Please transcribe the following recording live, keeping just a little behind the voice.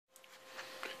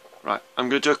Right, I'm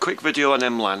going to do a quick video on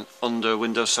mLan under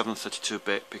Windows 7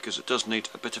 32-bit because it does need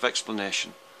a bit of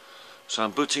explanation. So I'm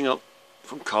booting up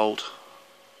from cold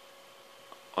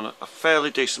on a fairly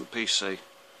decent PC.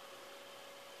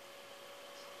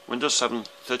 Windows 7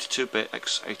 32-bit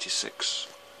x86.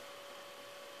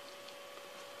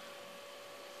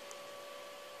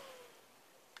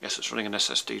 Yes, it's running an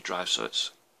SSD drive, so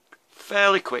it's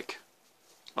fairly quick.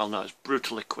 Well, no, it's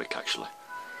brutally quick actually.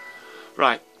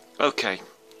 Right, okay.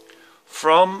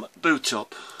 From boot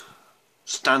up,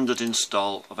 standard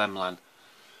install of mLan,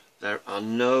 there are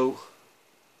no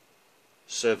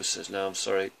services. Now I'm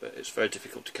sorry, but it's very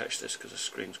difficult to catch this because the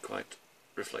screen's quite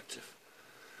reflective.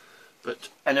 But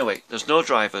anyway, there's no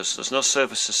drivers, there's no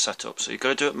services set up, so you've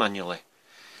got to do it manually.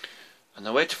 And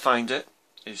the way to find it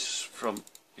is from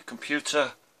your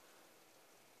computer,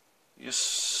 your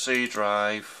C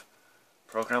drive,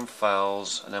 program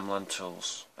files and mLan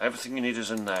tools. Everything you need is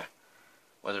in there,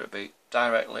 whether it be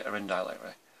directly or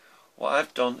indirectly. What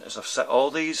I've done is I've set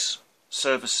all these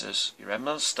services, your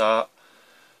mLan start,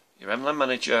 your mLan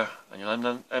manager and your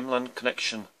mLan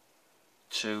connection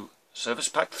to Service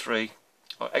Pack 3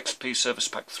 or XP Service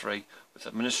Pack 3 with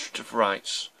administrative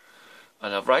rights,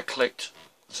 and I've right clicked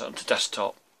and set them to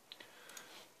desktop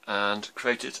and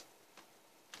created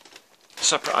a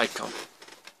separate icon,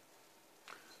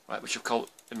 right, which I've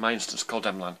called, in my instance, called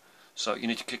mLan. So you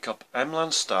need to kick up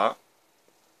mLan start,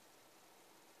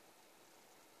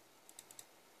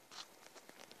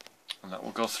 and that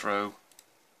will go through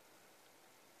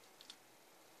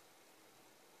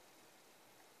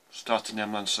starting the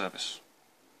mLan service.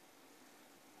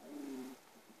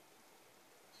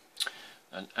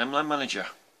 And mLan manager.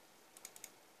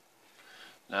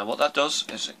 Now what that does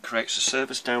is it creates a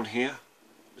service down here.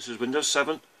 This is Windows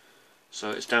 7, so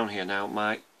it's down here. Now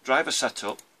my driver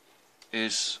setup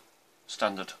is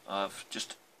standard. I've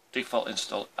just default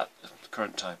installed at the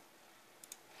current time.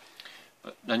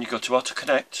 But then you go to auto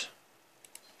connect.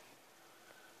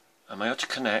 And my auto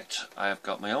connect, I've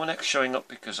got my ONX showing up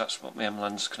because that's what my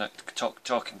mLan's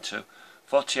talking to.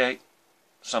 48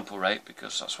 sample rate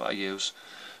because that's what I use.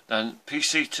 Then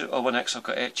PC to ONX, I've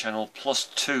got 8 channel plus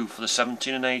 2 for the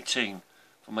 17 and 18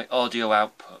 for my audio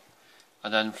output.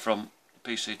 And then from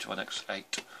PC to ONX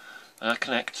 8. And I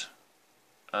connect,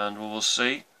 and we will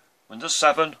see Windows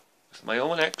 7 with my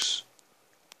ONX.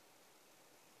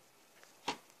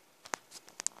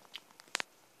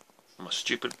 My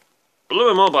stupid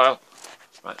Blue Mobile.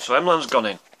 Right, so mLan's gone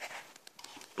in.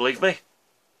 Believe me?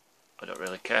 I don't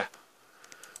really care.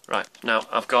 Right, now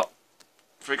I've got,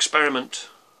 for experiment,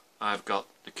 I've got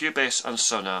the Cubase and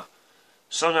Sonar.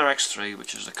 Sonar X3,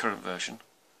 which is the current version.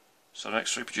 Sonar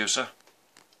X3 Producer.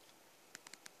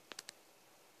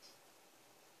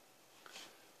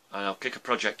 And I'll kick a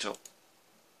project up.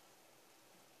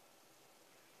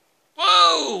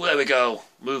 Whoa! There we go.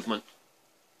 Movement.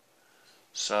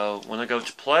 So when I go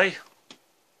to play,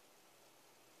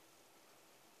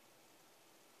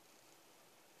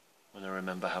 when I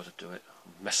remember how to do it,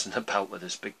 I'm messing about with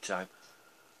this big time.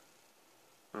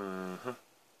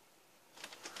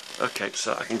 Okay,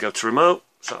 so I can go to remote,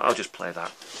 so I'll just play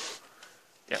that.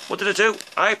 Yeah, what did I do?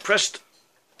 I pressed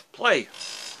play,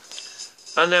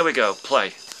 and there we go,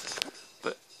 play.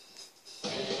 But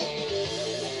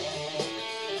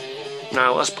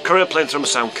now that's currently playing through my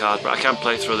sound card, but I can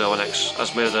play it through the ONX,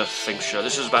 as my other things show.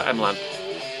 This is about mLan,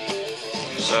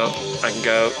 so I can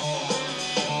go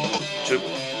to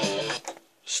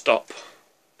stop,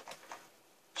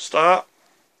 start,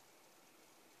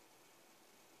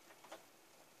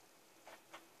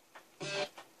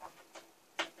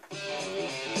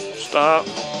 start,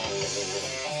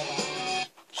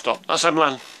 stop. That's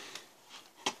mLan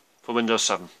for Windows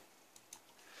 7.